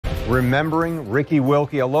Remembering Ricky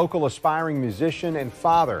Wilke, a local aspiring musician and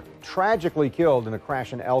father, tragically killed in a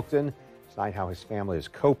crash in Elkton. Tonight, how his family is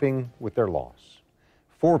coping with their loss.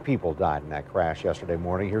 4 people died in that crash yesterday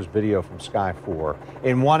morning. Here's video from Sky 4.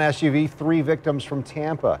 In one SUV, 3 victims from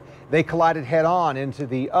Tampa. They collided head-on into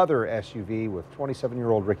the other SUV with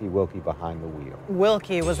 27-year-old Ricky Wilke behind the wheel.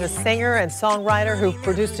 Wilke was a singer and songwriter who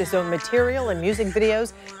produced his own material and music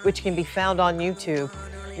videos, which can be found on YouTube.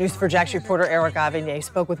 News4Jax reporter Eric Avigné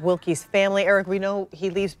spoke with Wilke's family. Eric, we know he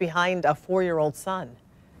leaves behind a 4-year-old son.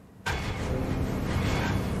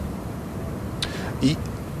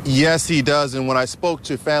 Yes, he does. And when I spoke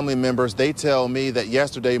to family members, they tell me that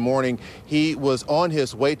yesterday morning he was on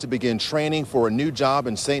his way to begin training for a new job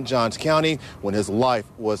in St. Johns County when his life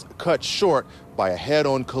was cut short by a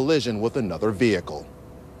head-on collision with another vehicle.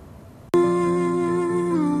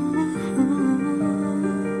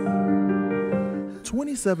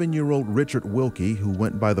 27-year-old Richard Wilke, who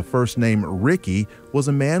went by the first name Ricky, was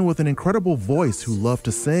a man with an incredible voice who loved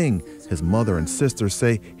to sing. His mother and sister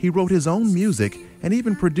say he wrote his own music and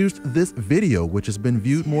even produced this video, which has been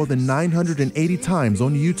viewed more than 980 times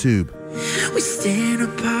on YouTube. We stand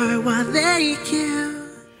apart while they kill.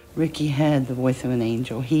 Ricky had the voice of an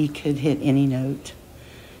angel. He could hit any note.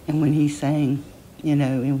 And when he sang, you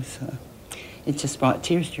know, it just brought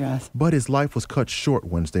tears to your eyes. But his life was cut short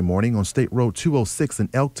Wednesday morning on State Road 206 in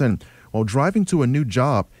Elkton. While driving to a new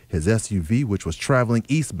job, his SUV, which was traveling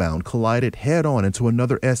eastbound, collided head-on into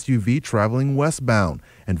another SUV traveling westbound.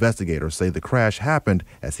 Investigators say the crash happened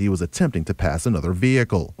as he was attempting to pass another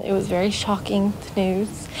vehicle. It was very shocking, the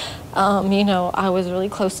news. You know, I was really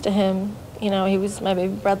close to him. You know, he was my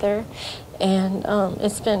baby brother. And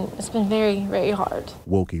it's been very, very hard.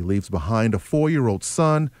 Wilke leaves behind a 4-year-old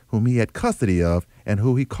son whom he had custody of and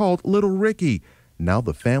who he called Little Ricky. Now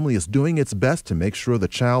the family is doing its best to make sure the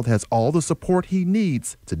child has all the support he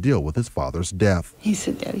needs to deal with his father's death. He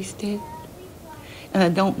said Daddy's dead. And I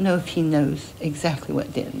don't know if he knows exactly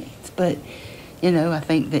what dead means, but, you know, I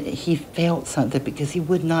think that he felt something because he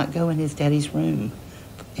would not go in his daddy's room,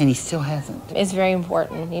 and he still hasn't. It's very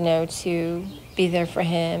important, you know, to be there for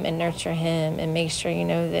him and nurture him and make sure, you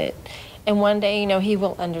know, that, and one day, you know, he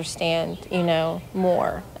will understand, you know,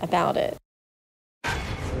 more about it.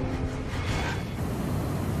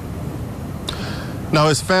 Now,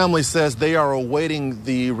 his family says they are awaiting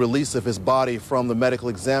the release of his body from the medical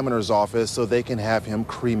examiner's office so they can have him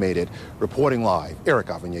cremated. Reporting live, Eric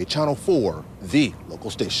Avigné, Channel 4, the local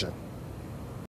station.